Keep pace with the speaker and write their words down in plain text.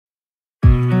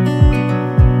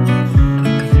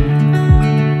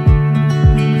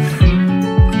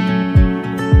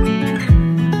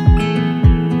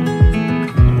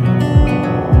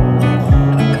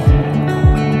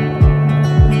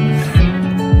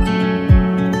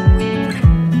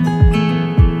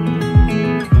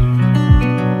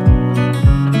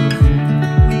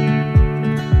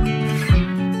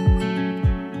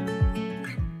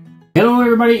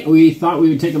everybody. We thought we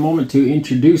would take a moment to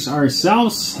introduce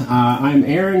ourselves. I'm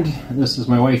Arend. This is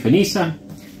my wife Anneesa,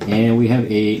 and we have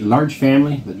a large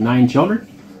family with 9 children.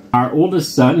 Our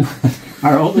oldest son,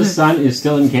 is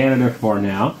still in Canada for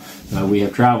now. We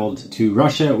have traveled to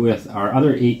Russia with our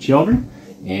other 8 children,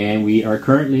 and we are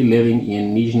currently living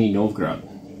in Nizhny Novgorod.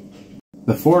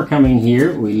 Before coming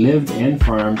here, we lived and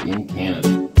farmed in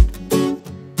Canada.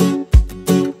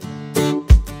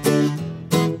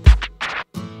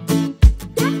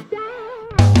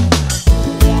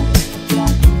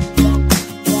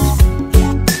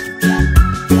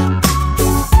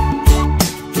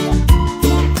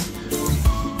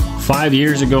 5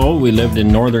 years ago, we lived in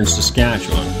northern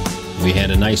Saskatchewan. We had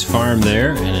a nice farm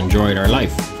there and enjoyed our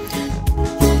life.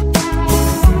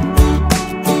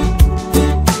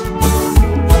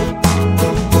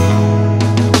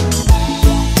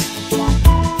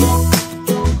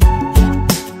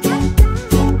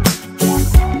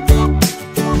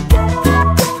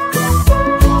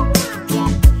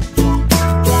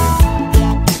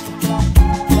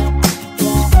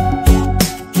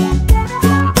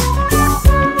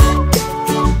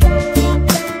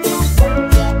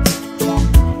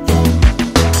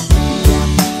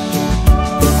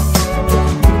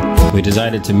 We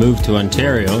decided to move to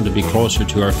Ontario to be closer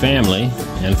to our family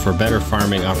and for better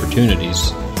farming opportunities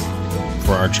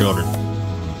for our children.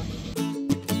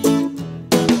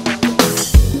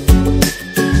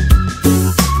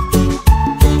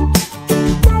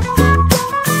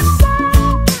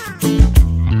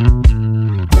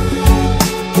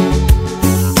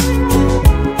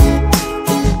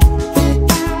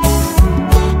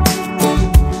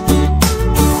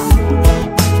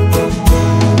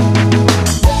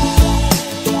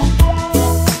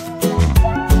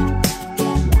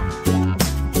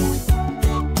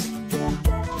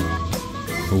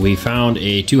 We found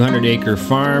a 200-acre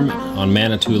farm on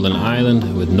Manitoulin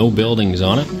Island with no buildings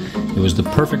on it. It was the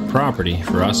perfect property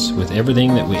for us with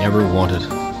everything that we ever wanted.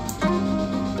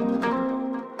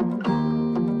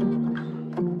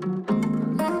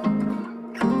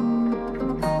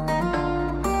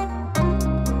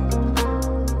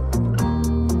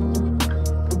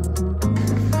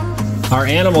 Our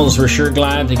animals were sure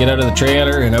glad to get out of the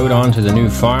trailer and out onto the new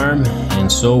farm, and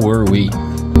so were we.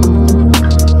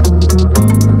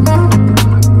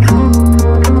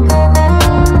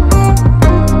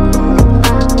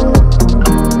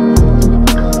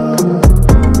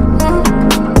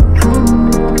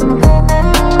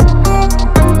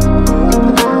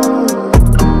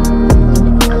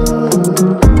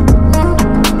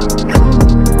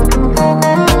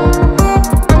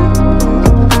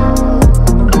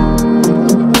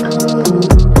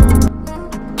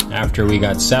 After we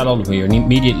got settled, we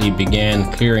immediately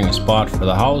began clearing a spot for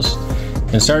the house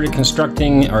and started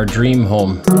constructing our dream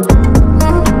home.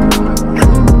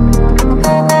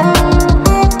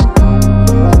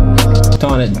 Worked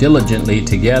on it diligently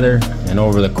together, and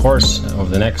over the course of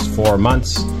the next 4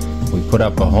 months, we put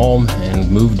up a home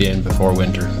and moved in before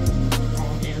winter.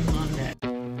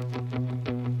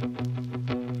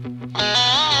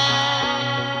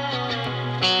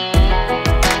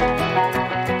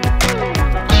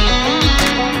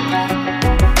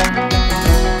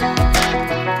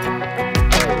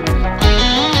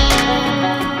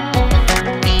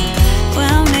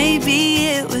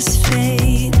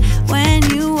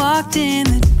 In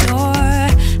the door,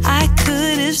 I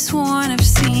could have sworn I've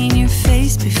seen your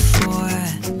face before.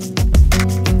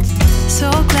 So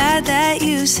glad that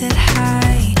you said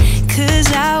hi,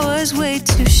 'cause I was way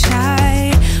too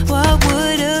shy. What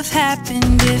would have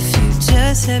happened if you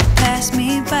just had passed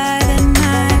me by the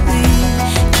night? We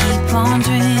keep on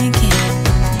drinking,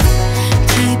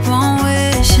 keep on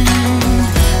wishing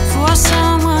for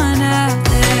someone out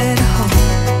there to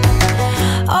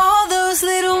hold. All those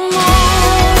little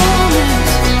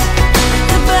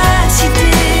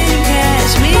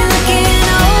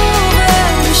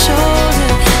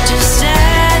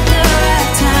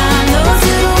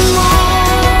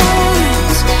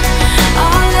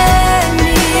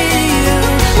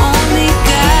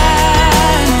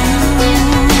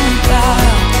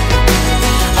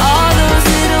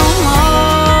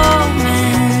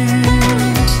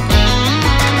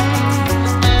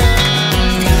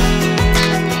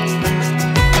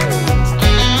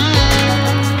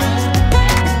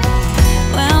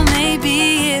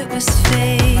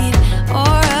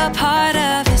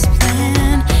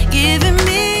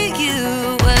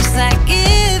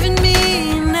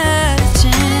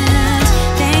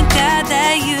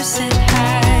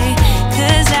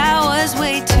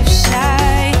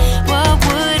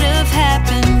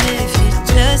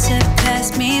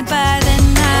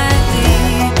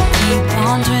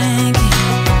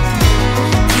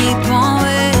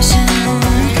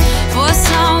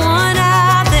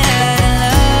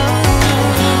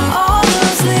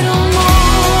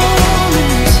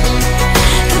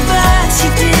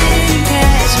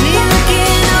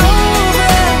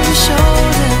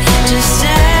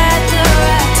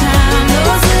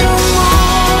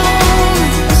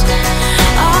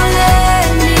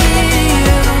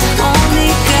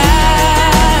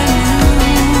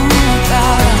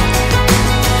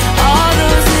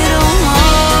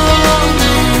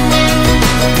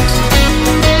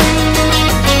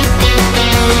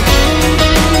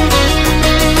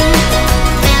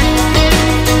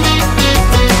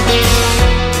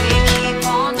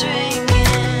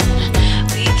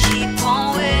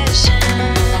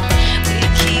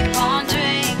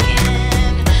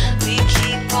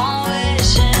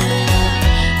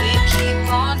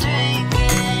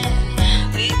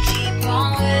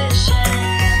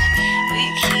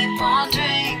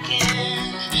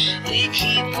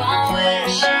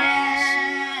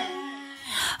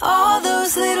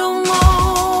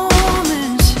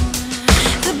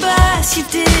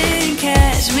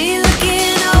Catch me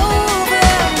looking over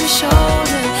my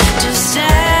shoulder, just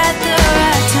at the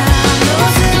right time.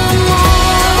 Those little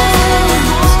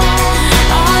moments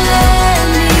all let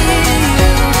me you,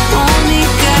 only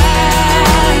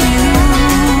got you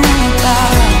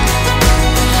about.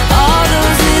 All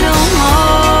those little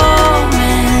moments.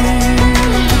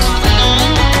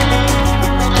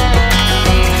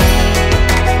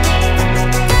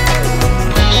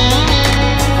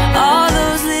 All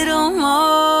those little moments.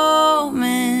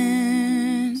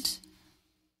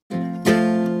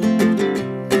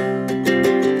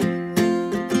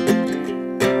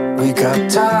 We got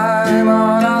time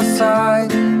on our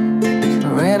side.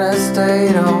 We're in a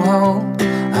state of hope.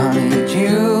 I need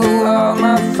you on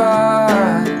my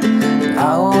fire.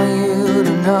 I want you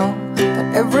to know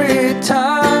that every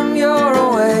time you're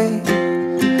away,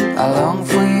 I long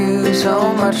for you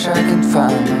so much I can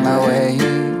find my way.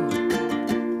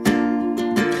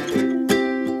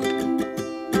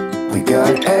 We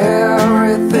got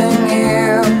everything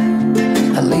here,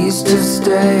 at least to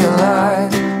stay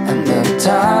alive. And the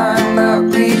time that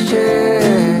we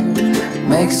share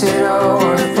makes it all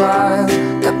worthwhile.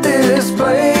 Got this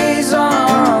place on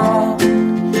our own.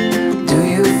 Do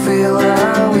you feel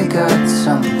that we got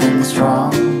something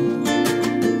strong?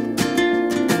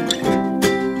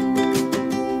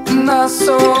 And I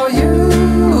saw you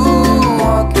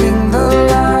walking the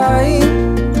line,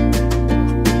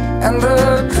 and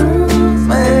the truth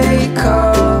may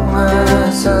come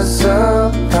as a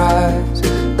surprise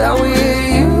that with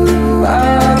you I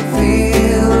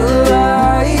feel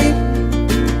alive.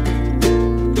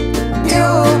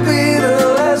 You'll be the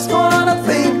last one I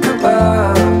think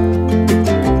about.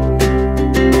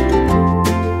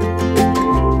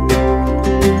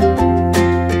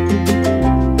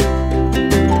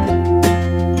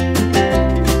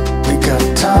 We got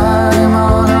time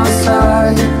on our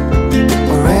side.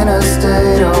 We're in a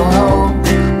state of hope.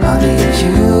 I need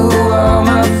you on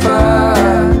my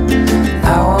fire. I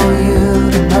want you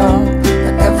to know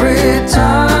that every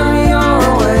time you're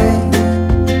away,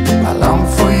 I long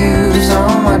for you so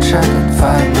much I can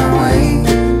find my way.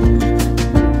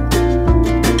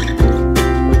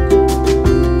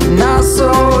 And I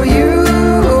saw you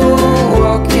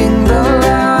walking the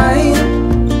line,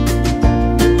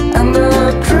 and the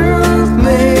truth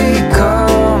may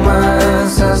come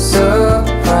as a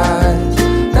surprise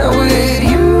that with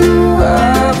you I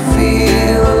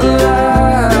feel alive.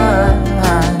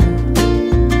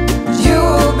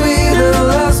 You'll be the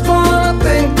last one I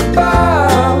think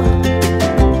about.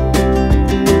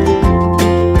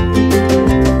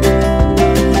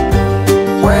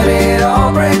 When it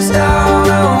all breaks down,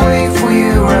 I'll wait for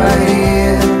you right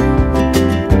here.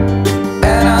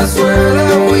 And I swear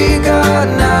that we got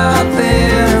nothing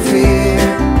to fear.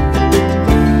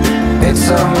 It's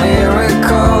a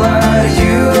miracle that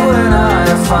you and I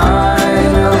are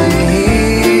finally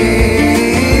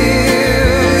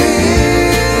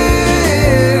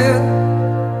here.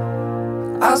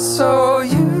 I saw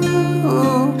you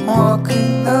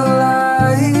walking the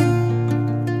line,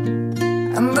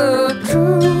 and the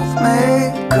truth may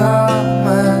come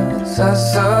as a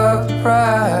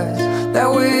surprise that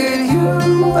with you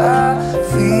I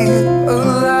feel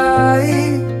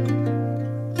alive.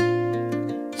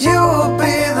 You'll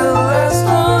be the last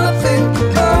one I think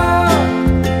about.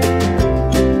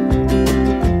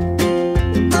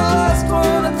 The last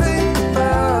one I think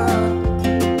about.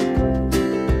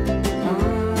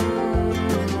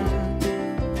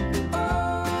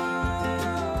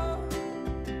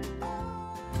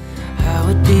 I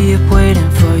would be up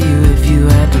waiting for you if you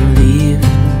had to leave.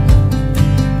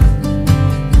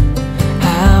 I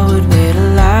would wait a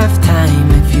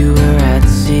lifetime if you were at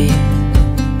sea.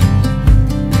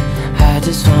 I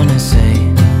just wanna say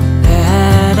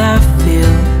that I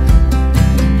feel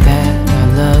that our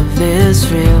love is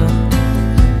real.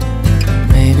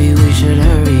 Maybe we should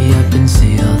hurry up and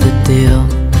seal the deal.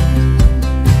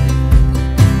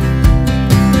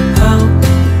 Oh,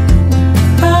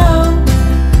 oh,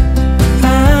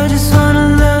 I just wanna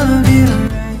love you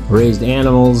right. Raised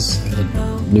animals,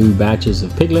 new batches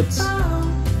of piglets.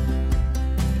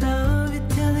 Love you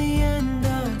till the end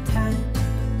of time.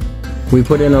 We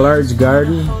put in a large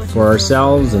garden for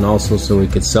ourselves and also so we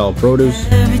could sell produce.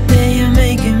 Every day you're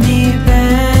making me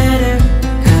better,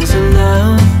 'cause a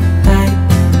love like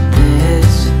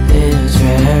this is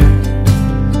rare,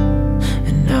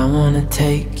 and I wanna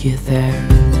take you there.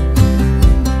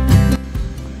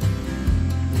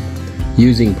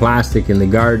 Using plastic in the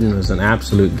garden was an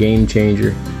absolute game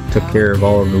changer. Took care of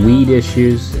all of the weed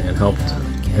issues and helped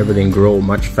everything grow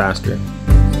much faster.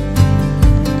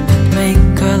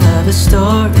 Make our love a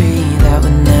story that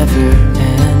would never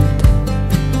end.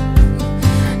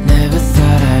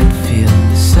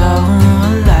 so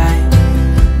alive,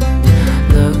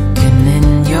 looking in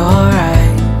your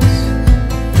eyes.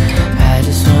 I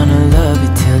just wanna love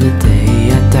you till the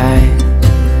day I die.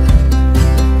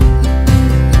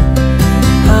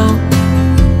 Oh,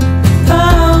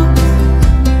 oh,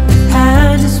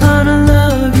 I just wanna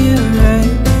love you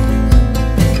right.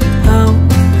 Oh,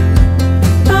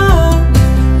 oh,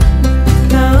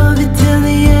 love you till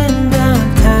the end of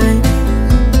time.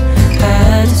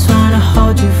 I just wanna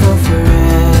hold you for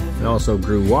forever. I also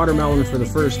grew watermelon for the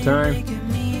first time.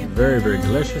 Very, very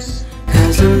delicious.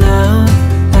 'Cause a love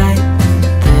like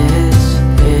this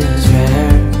is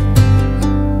rare,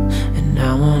 and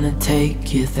I wanna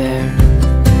take you there.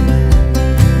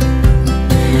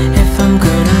 If I'm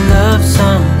gonna love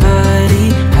somebody,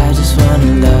 I just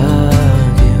wanna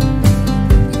love you.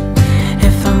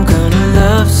 If I'm gonna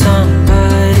love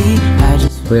somebody, I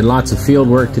just... We had lots of field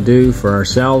work to do for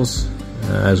ourselves,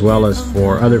 as well as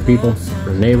for other people,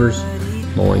 for neighbors,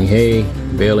 mowing hay,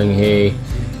 baling hay,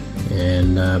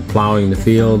 and plowing the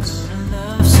fields.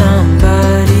 Love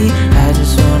somebody, I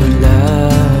just wanna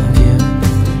love you.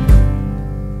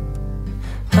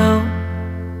 Oh,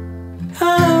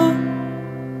 oh,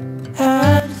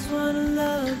 I just wanna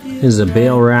love you. This is a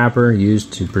bale wrapper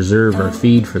used to preserve our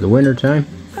feed for the winter time.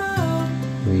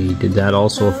 We did that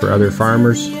also for other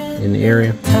farmers in the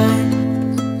area.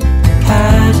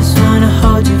 I just wanna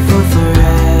hold you for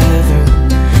forever.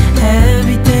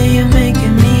 Every day you're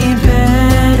making me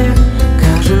better.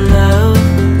 'Cause a love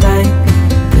like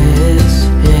this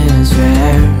is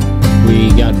rare. We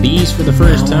got bees for the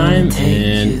first time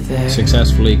and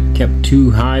successfully kept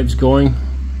 2 hives going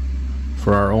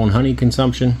for our own honey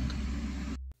consumption.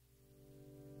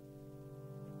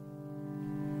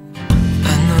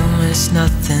 I know it's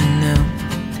nothing new,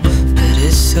 but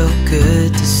it's so good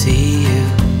to see you.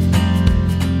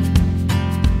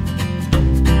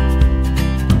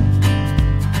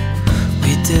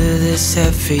 We do this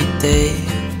every day,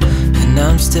 and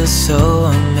I'm still so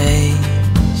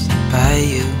amazed by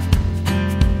you.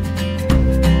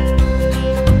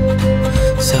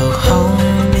 So hold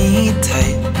me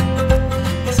tight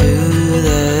through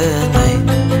the night.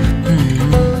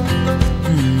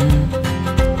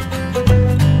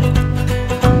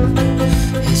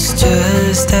 It's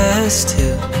just us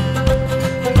two,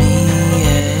 me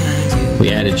and you. We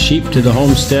added sheep to the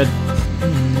homestead,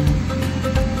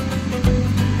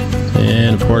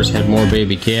 and of course had more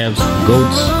baby calves,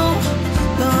 goats.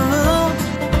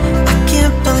 I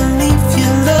can't believe you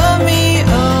love me.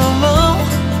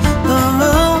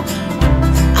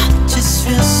 I just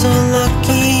feel so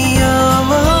lucky.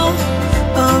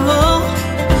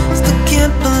 Still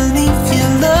can't believe you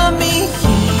love me.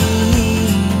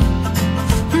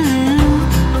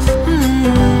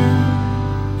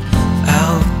 I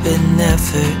hope it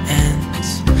never ends.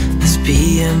 Let's be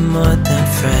more than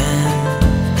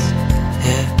friends.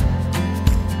 Yeah.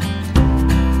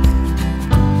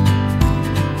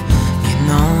 You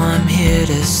know I'm here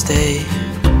to stay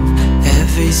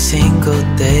every single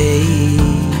day.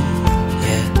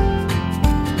 Yeah.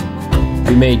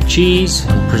 We made cheese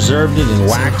and preserved it in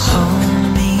wax. Hold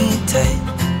me tight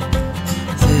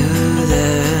through the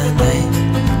night.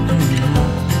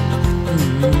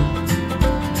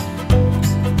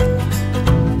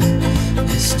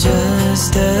 It's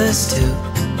just us two,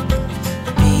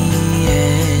 me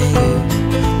and you.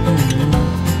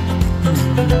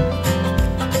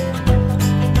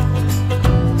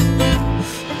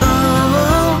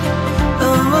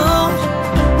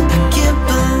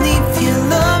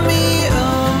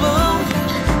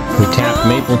 We tapped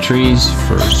maple trees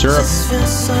for syrup.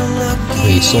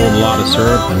 We sold a lot of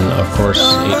syrup and of course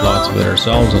ate lots of it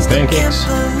ourselves on pancakes.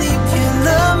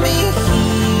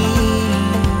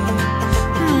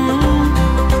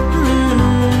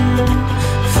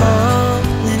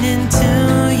 Falling into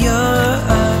your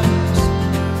arms,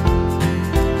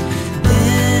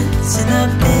 dancing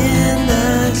up in the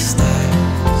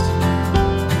stars.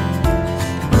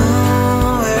 Oh,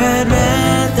 where I'd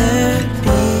rather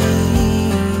be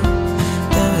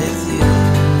than with you.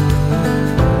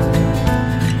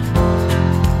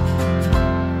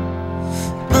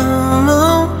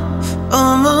 I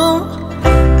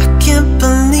can't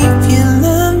believe you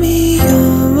love me.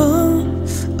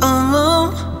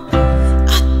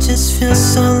 I just feel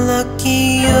so lucky.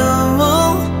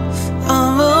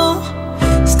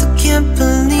 Still can't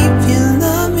believe you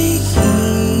love me.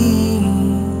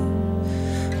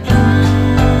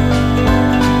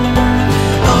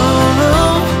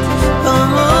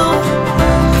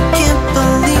 I can't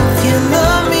believe you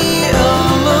love me.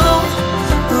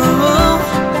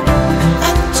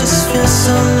 I just feel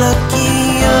so lucky.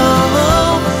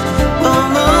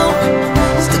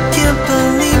 Still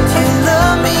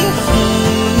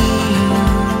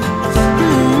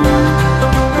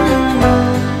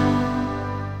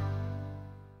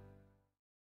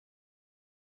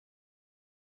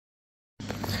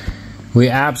We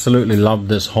absolutely loved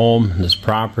this home, this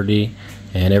property,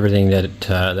 and everything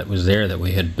that was there that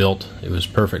we had built. It was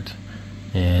perfect,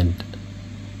 and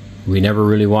we never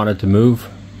really wanted to move.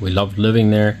 We loved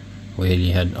living there.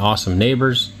 We had awesome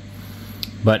neighbors,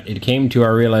 but it came to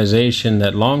our realization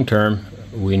that long term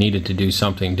we needed to do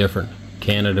something different.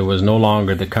 Canada was no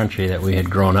longer the country that we had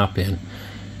grown up in,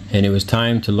 and it was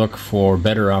time to look for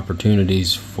better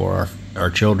opportunities for our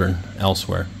children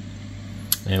elsewhere.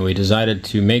 And we decided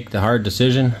to make the hard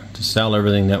decision to sell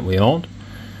everything that we owned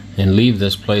and leave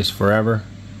this place forever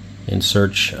in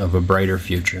search of a brighter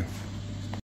future.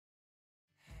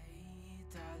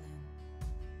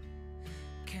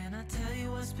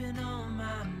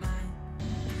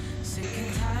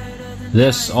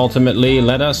 This ultimately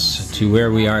led us to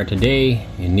where we are today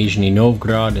in Nizhny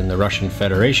Novgorod in the Russian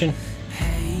Federation.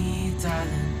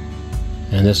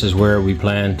 And this is where we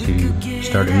plan to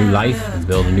start a new life and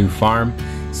build a new farm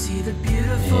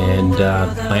and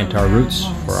plant our roots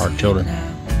for our children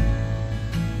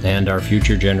and our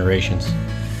future generations.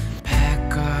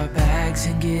 Pack our bags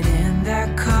and get in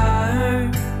that car.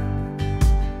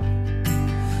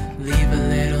 Leave a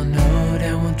little note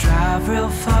and we'll drive real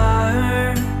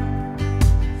far.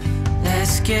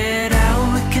 Let's get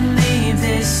out, we can leave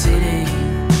this city.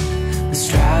 Let's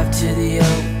drive to the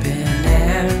open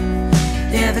air.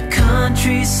 Yeah, the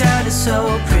countryside is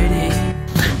so pretty.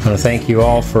 I want to thank you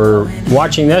all for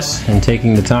watching this and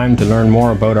taking the time to learn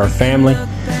more about our family.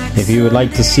 If you would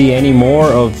like to see any more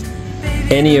of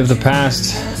any of the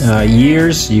past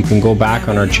years, you can go back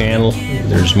on our channel.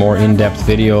 There's more in-depth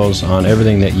videos on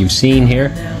everything that you've seen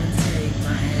here.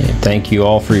 And thank you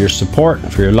all for your support,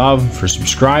 for your love, for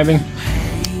subscribing,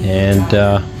 and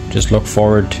just look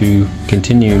forward to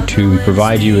continuing to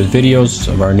provide you with videos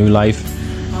of our new life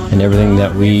and everything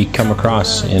that we come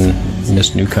across in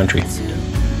this new country.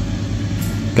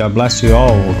 God bless you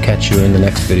all. We'll catch you in the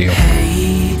next video.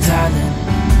 Hey darling,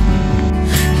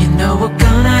 you know we're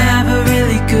gonna have a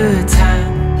really good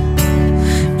time,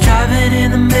 driving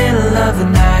in the middle of the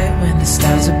night when the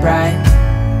stars are bright.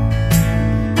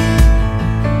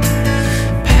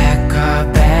 Pack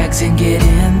our bags and get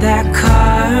in that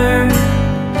car.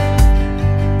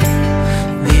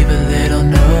 Leave a little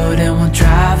note and we'll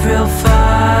drive real far.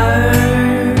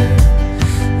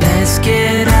 Let's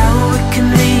get out, we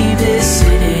can leave this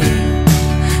city.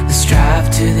 Let's drive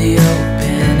to the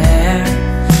open air.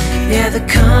 Yeah, the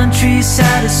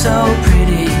countryside is so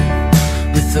pretty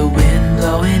with the wind